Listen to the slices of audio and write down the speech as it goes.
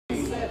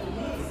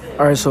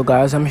Alright, so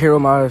guys, I'm here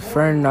with my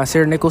friend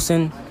Nasir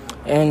Nicholson,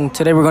 and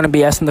today we're going to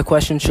be asking the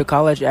question, should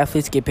college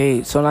athletes get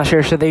paid? So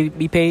Nasir, should they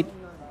be paid?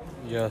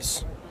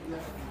 Yes.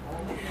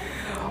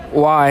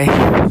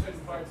 Why?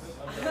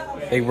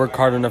 They work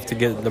hard enough to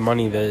get the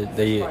money that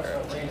they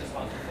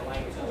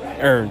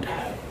earned.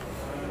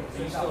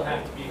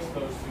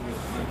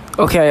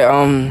 Okay,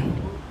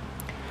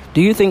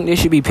 do you think they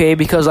should be paid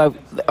because of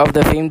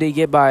the fame they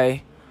get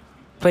by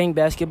playing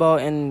basketball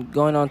and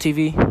going on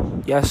TV?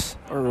 Yes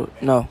or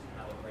no?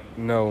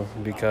 No,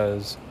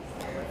 because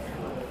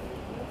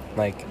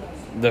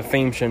the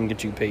fame shouldn't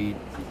get you paid.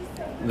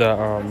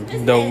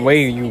 The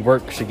way you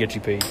work should get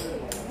you paid.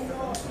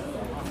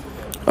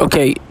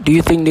 Okay, do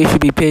you think they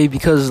should be paid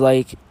because,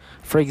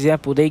 for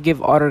example, they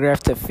give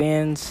autographs to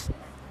fans?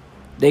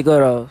 They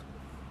do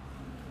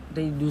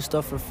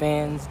stuff for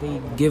fans.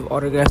 They give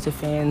autographs to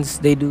fans.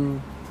 They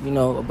do,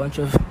 a bunch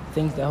of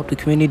things that help the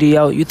community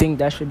out. You think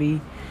that should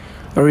be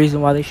a reason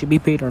why they should be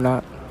paid or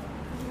not?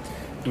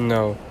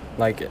 No,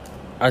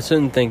 I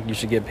shouldn't think you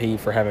should get paid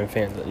for having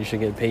fans. You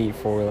should get paid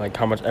for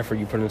how much effort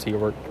you put into your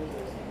work.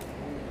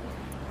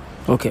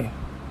 Okay.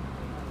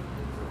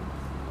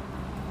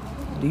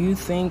 Do you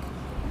think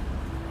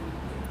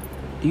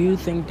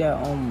that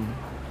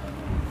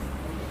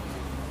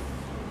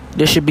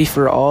this should be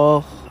for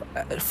all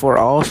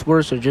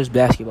sports or just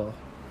basketball?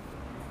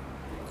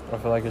 I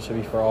feel like it should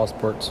be for all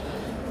sports.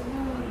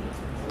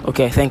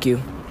 Okay, thank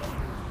you.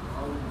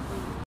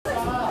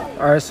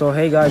 Alright, so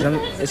hey guys,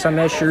 it's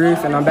Ahmed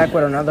Sharif, and I'm back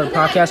with another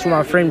podcast with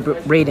my friend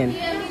Braden.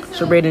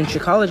 So Braden,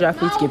 should college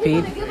athletes get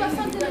paid?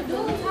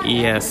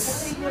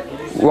 Yes.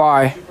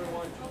 Why?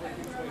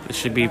 They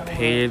should be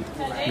paid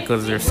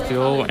because their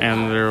skill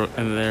and their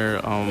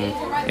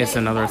it's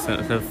another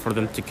incentive for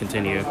them to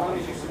continue.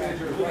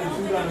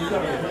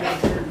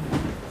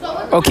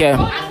 Okay.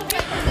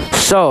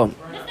 So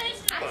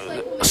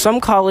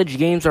some college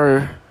games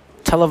are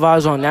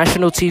televised on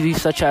national TV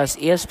such as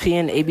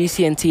ESPN,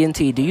 ABC, and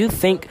TNT. Do you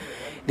think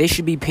they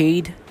should be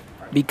paid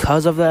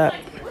because of that?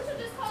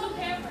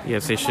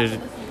 Yes, they should.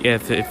 Yeah,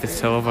 if it's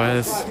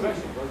televised,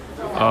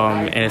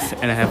 and it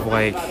have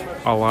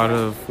a lot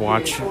of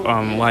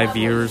live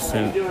viewers,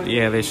 and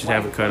yeah, they should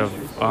have a cut of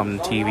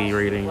TV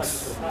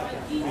ratings.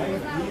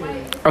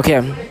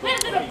 Okay,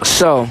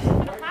 so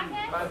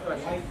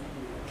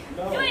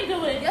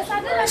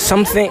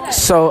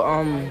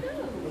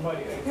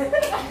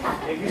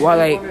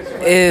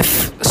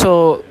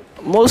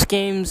most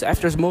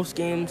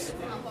games,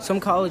 some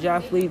college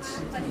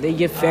athletes, they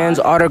give fans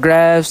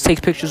autographs,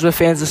 take pictures with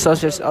fans and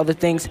such as other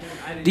things.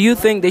 Do you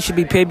think they should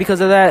be paid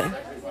because of that?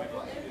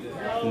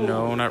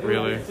 No, not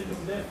really.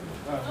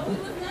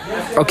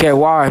 Okay,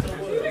 why?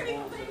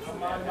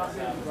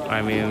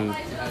 I mean,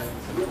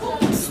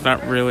 it's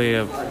not really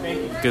a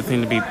good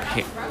thing to be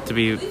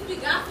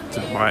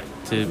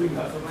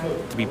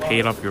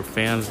paid off your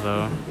fans,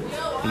 though,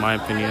 in my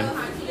opinion.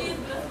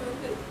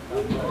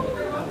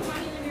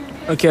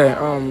 Okay,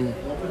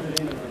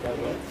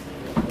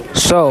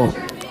 so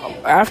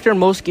after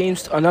most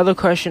games, another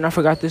question, I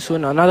forgot this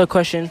one,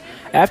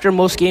 after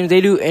most games, they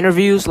do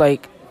interviews,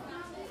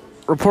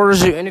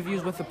 reporters do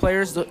interviews with the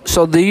players.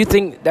 So do you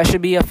think that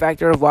should be a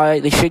factor of why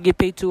they should get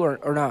paid too,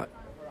 or not?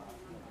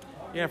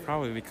 Yeah,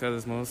 probably,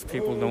 because most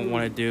people don't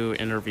want to do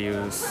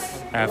interviews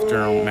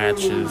after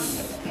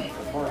matches.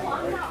 All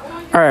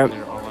right.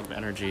 They're all of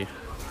energy.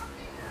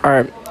 All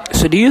right.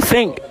 So do you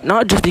think,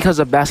 not just because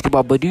of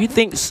basketball, but do you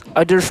think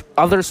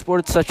other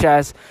sports such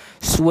as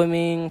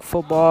swimming,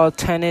 football,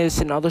 tennis,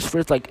 and other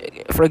sports,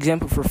 for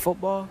example, for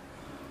football,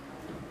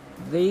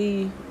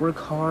 they work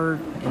hard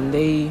and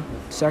they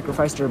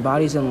sacrifice their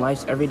bodies and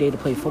lives every day to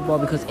play football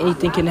because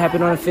anything can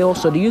happen on the field?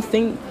 So do you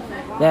think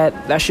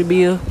that should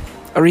be a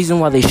reason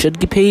why they should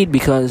get paid?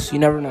 Because you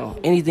never know.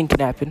 Anything can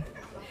happen.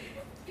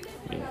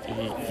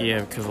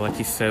 Yeah, because like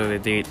you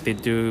said, they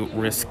do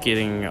risk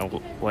getting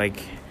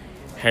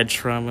head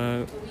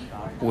trauma,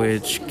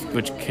 which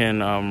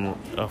can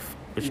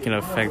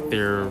affect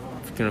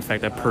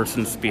that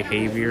person's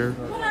behavior,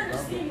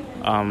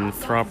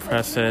 thought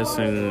process,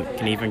 and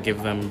can even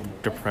give them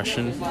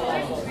depression.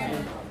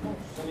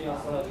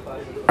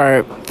 All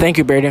right, thank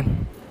you,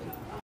 Braden.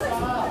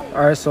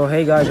 All right, so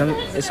hey guys,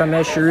 it's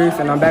Ahmed Sharif,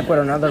 and I'm back with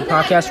another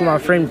podcast with my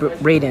friend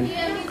Braden.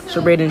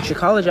 So Braden, should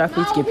college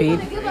athletes get paid?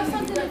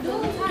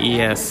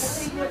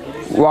 Yes.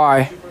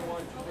 Why?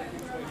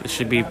 They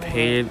should be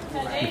paid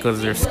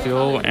because their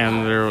skill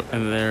and their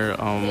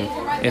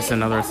it's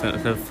another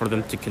incentive for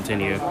them to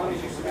continue.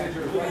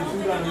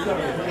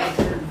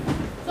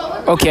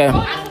 Okay,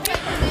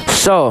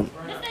 so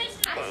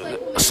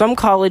some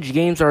college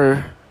games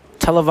are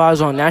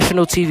televised on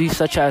national TV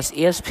such as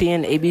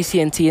ESPN,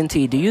 ABC, and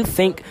TNT. Do you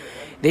think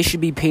they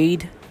should be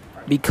paid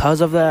because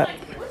of that?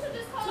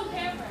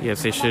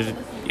 Yes, they should.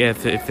 Yeah,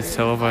 if it's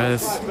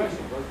televised,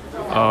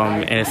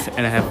 and it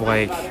have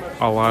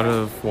a lot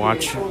of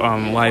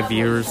live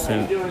viewers,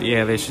 and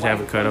yeah, they should have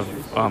a cut of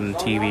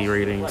TV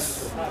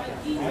ratings.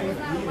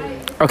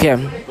 Okay,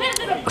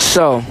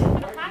 so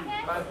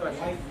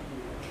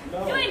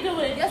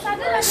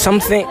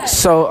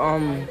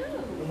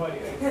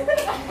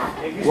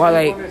Why,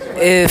 like,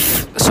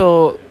 if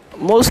so,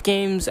 most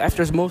games,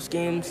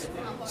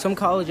 some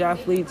college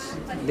athletes,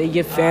 they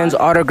give fans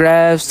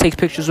autographs, take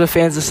pictures with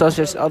fans and such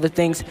as other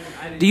things.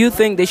 Do you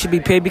think they should be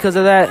paid because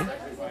of that?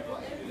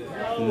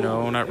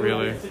 No, not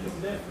really.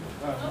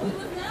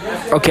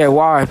 Okay,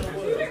 why?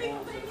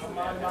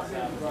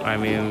 I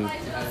mean,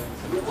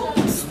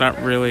 it's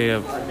not really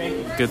a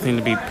good thing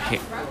to be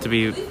to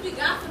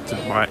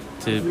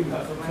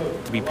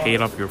be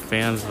paid off your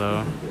fans,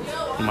 though,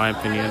 in my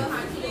opinion.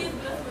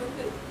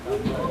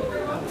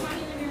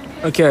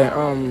 Okay,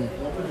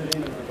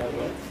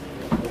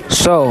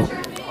 so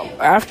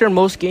after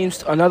most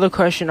games, another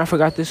question, I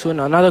forgot this one,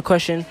 another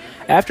question.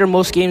 After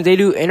most games, they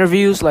do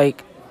interviews,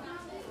 like,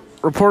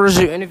 reporters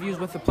do interviews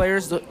with the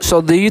players.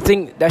 So do you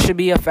think that should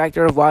be a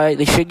factor of why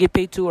they should get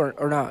paid too,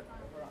 or not?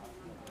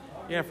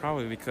 Yeah,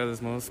 probably,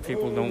 because most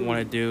people don't want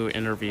to do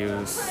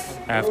interviews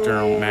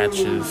after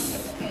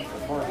matches.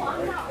 All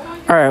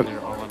right. They're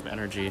all of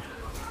energy.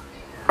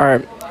 All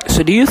right.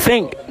 So do you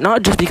think,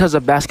 not just because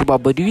of basketball,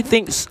 but do you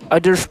think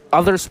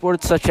other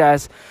sports such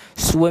as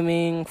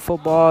swimming,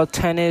 football,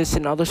 tennis,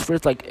 and other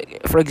sports,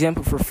 like, for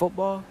example, for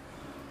football,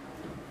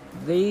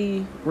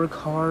 they work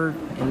hard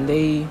and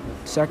they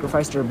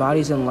sacrifice their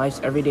bodies and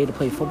lives every day to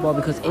play football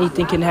because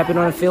anything can happen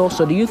on the field.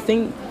 So do you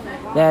think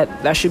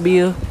that should be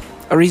a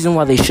reason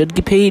why they should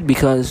get paid?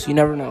 Because you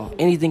never know.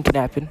 Anything can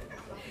happen.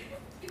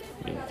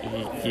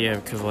 Yeah,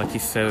 because like you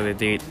said,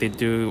 they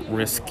do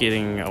risk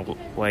getting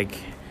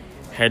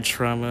head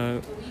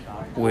trauma,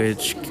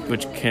 which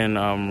can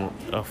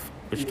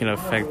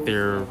affect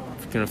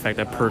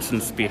a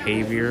person's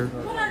behavior,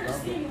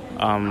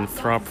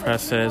 thought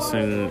process,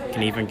 and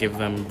can even give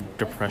them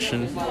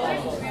depression.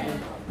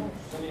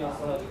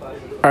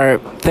 All right,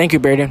 thank you,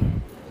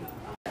 Braden.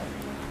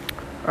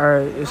 All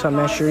right, it's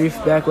Ahmed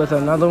Sharif back with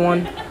another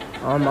one.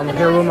 I'm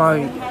here with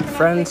my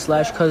friend /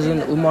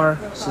 cousin Umar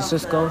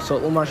Sisisco.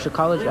 So Umar, should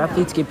college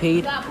athletes get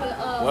paid?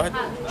 What?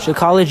 Should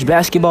college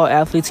basketball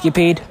athletes get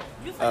paid?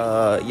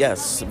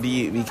 Yes,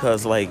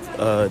 because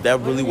that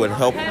really would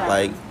help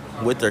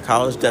with their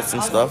college debts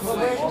and stuff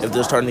if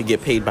they're starting to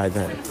get paid by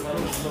then.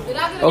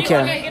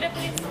 Okay.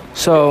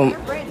 So,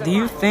 do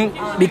you think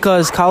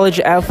because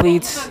college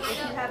athletes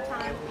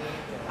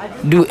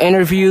do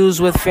interviews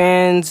with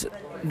fans,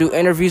 do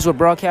interviews with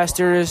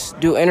broadcasters,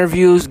 do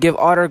interviews, give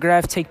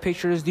autographs, take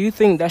pictures, do you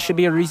think that should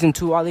be a reason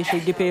too why they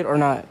should get paid or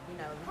not?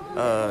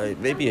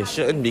 Maybe it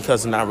shouldn't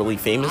because they're not really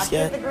famous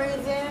yet.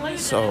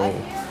 So,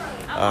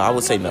 I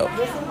would say no.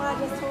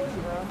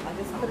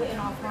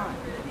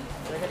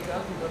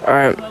 All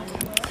right.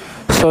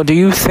 So do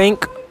you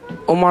think,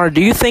 Omar,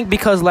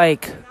 because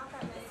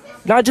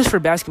not just for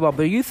basketball,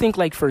 but do you think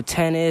for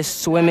tennis,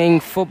 swimming,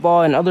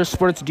 football, and other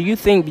sports, do you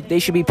think they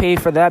should be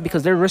paid for that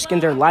because they're risking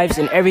their lives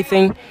and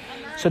everything?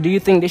 So do you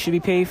think they should be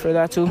paid for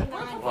that too?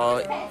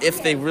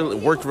 If they really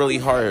worked really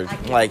hard,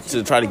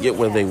 to try to get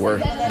where they were,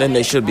 then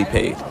they should be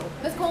paid.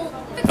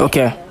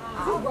 Okay.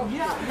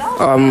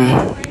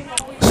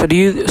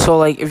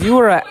 So if you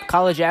were a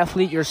college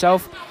athlete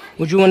yourself,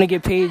 would you want to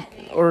get paid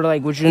or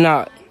would you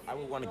not? I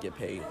would want to get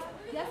paid.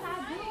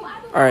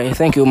 All right,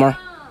 thank you, Umar.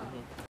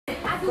 All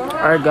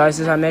right, guys,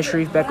 this is Ahmed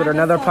Sharif back with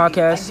another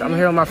podcast. I'm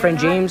here with my friend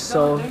James.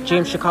 So,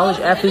 James, should college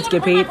athletes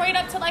get paid? Wait,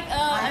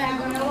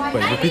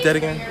 repeat that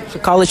again?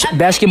 Should college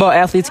basketball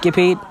athletes get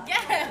paid?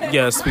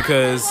 Yes,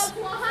 because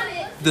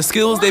the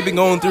skills they've been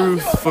going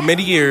through for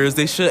many years,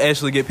 they should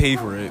actually get paid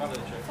for it.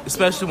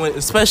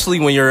 Especially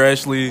when you're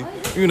actually,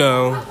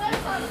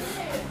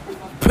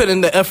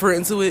 putting the effort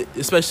into it,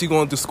 especially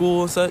going to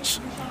school and such.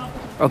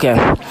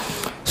 Okay.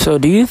 So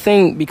do you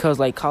think because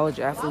college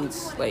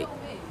athletes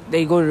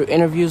they go to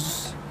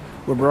interviews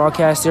with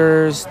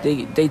broadcasters,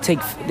 they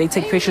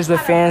take pictures with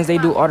fans, they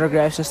do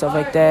autographs and stuff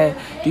like that,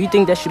 do you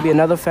think that should be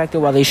another factor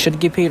why they should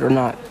get paid or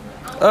not?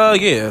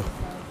 Yeah.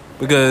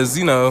 Because,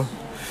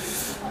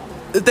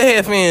 if they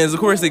have fans, of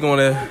course they're going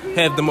to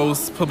have the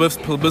most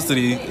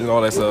publicity and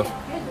all that stuff.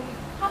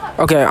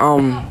 Okay,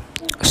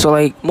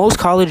 so most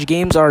college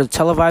games are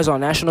televised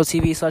on national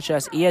TV such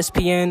as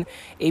ESPN,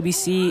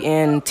 ABC,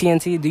 and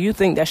TNT. Do you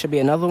think that should be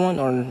another one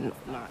or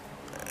not?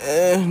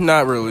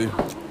 Not really.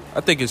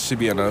 I think it should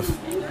be enough.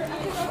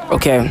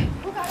 Okay,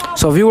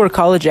 so if you were a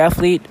college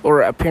athlete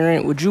or a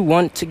parent, would you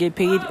want to get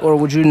paid or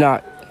would you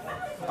not?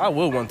 I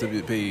would want to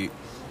get paid.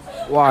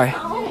 Why?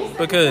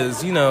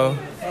 Because,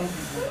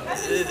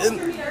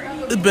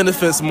 it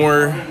benefits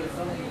more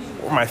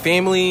my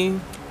family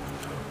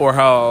or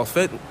how I'll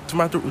fit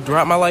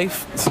throughout my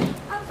life.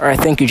 All right,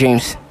 thank you,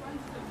 James.